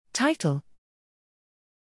Title: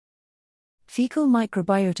 Fecal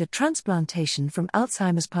microbiota transplantation from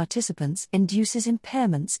Alzheimer's participants induces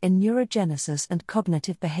impairments in neurogenesis and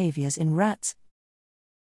cognitive behaviours in rats.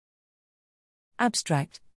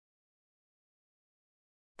 Abstract: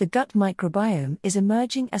 The gut microbiome is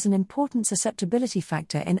emerging as an important susceptibility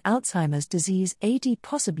factor in Alzheimer's disease AD,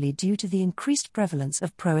 possibly due to the increased prevalence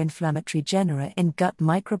of pro-inflammatory genera in gut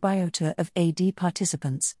microbiota of AD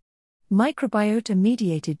participants.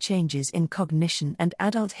 Microbiota-mediated changes in cognition and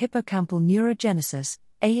adult hippocampal neurogenesis,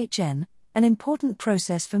 AHN, an important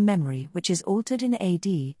process for memory which is altered in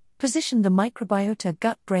AD, position the microbiota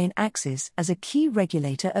gut-brain axis as a key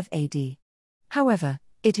regulator of AD. However,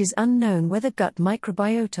 it is unknown whether gut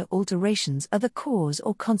microbiota alterations are the cause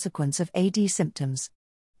or consequence of AD symptoms.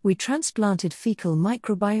 We transplanted fecal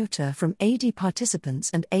microbiota from AD participants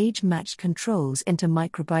and age-matched controls into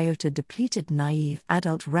microbiota-depleted naive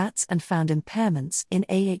adult rats and found impairments in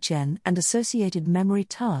AHN and associated memory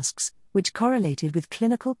tasks, which correlated with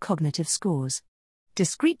clinical cognitive scores.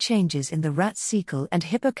 Discrete changes in the rat's cecal and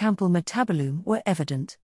hippocampal metabolome were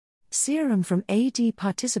evident. Serum from AD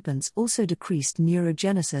participants also decreased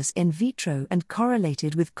neurogenesis in vitro and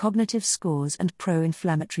correlated with cognitive scores and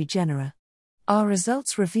pro-inflammatory genera. Our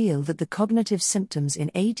results reveal that the cognitive symptoms in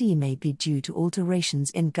AD may be due to alterations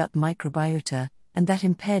in gut microbiota, and that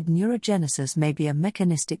impaired neurogenesis may be a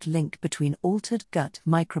mechanistic link between altered gut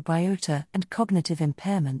microbiota and cognitive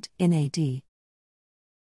impairment in AD.